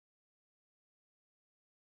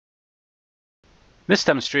this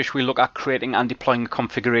demonstration we look at creating and deploying a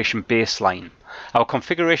configuration baseline. Our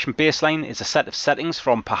configuration baseline is a set of settings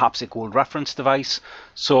from perhaps a gold reference device.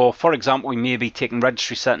 So for example, we may be taking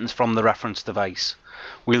registry settings from the reference device.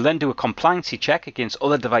 We'll then do a compliancy check against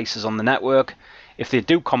other devices on the network. If they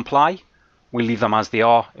do comply, we leave them as they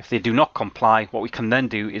are. If they do not comply, what we can then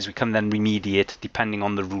do is we can then remediate depending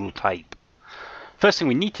on the rule type. First thing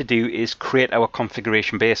we need to do is create our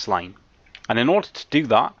configuration baseline. And in order to do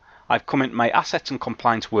that, I've come into my Assets and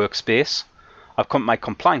Compliance workspace. I've come to my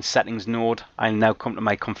Compliance Settings node. I'll now come to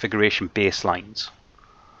my Configuration Baselines.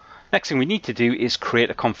 Next thing we need to do is create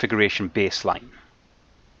a configuration baseline.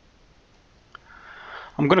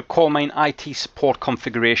 I'm going to call mine IT Support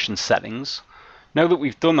Configuration Settings. Now that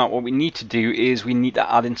we've done that, what we need to do is we need to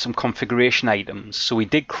add in some configuration items. So we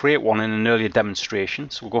did create one in an earlier demonstration.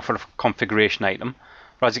 So we'll go for a configuration item.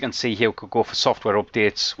 But as you can see here, we could go for software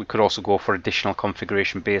updates. We could also go for additional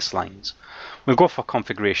configuration baselines. We'll go for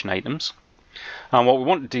configuration items. And what we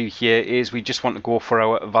want to do here is we just want to go for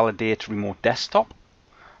our validate remote desktop.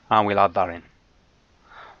 And we'll add that in.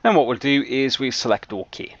 Then what we'll do is we'll select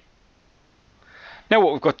OK. Now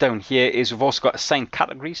what we've got down here is we've also got assigned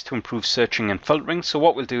categories to improve searching and filtering. So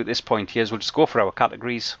what we'll do at this point here is we'll just go for our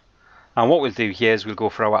categories. And what we'll do here is we'll go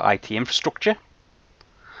for our IT infrastructure.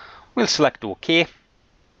 We'll select OK.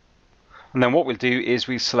 And then what we'll do is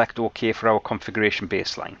we'll select OK for our configuration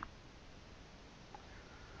baseline.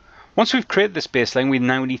 Once we've created this baseline, we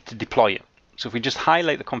now need to deploy it. So if we just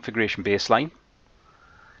highlight the configuration baseline,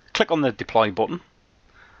 click on the deploy button.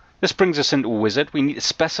 This brings us into a wizard. We need to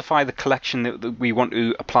specify the collection that we want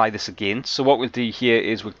to apply this against. So what we'll do here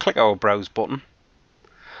is we'll click our browse button.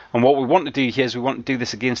 And what we want to do here is we want to do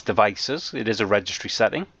this against devices. It is a registry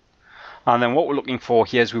setting. And then what we're looking for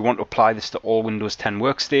here is we want to apply this to all Windows 10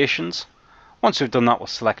 workstations. Once we've done that, we'll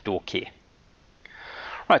select OK.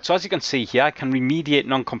 Right, so as you can see here, I can remediate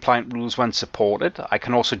non-compliant rules when supported. I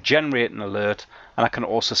can also generate an alert, and I can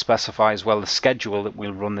also specify as well the schedule that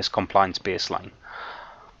we'll run this compliance baseline.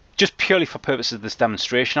 Just purely for purposes of this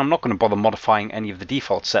demonstration, I'm not going to bother modifying any of the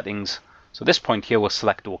default settings. So at this point here, we'll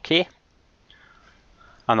select OK.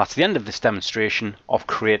 And that's the end of this demonstration of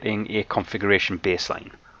creating a configuration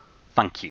baseline. Thank you.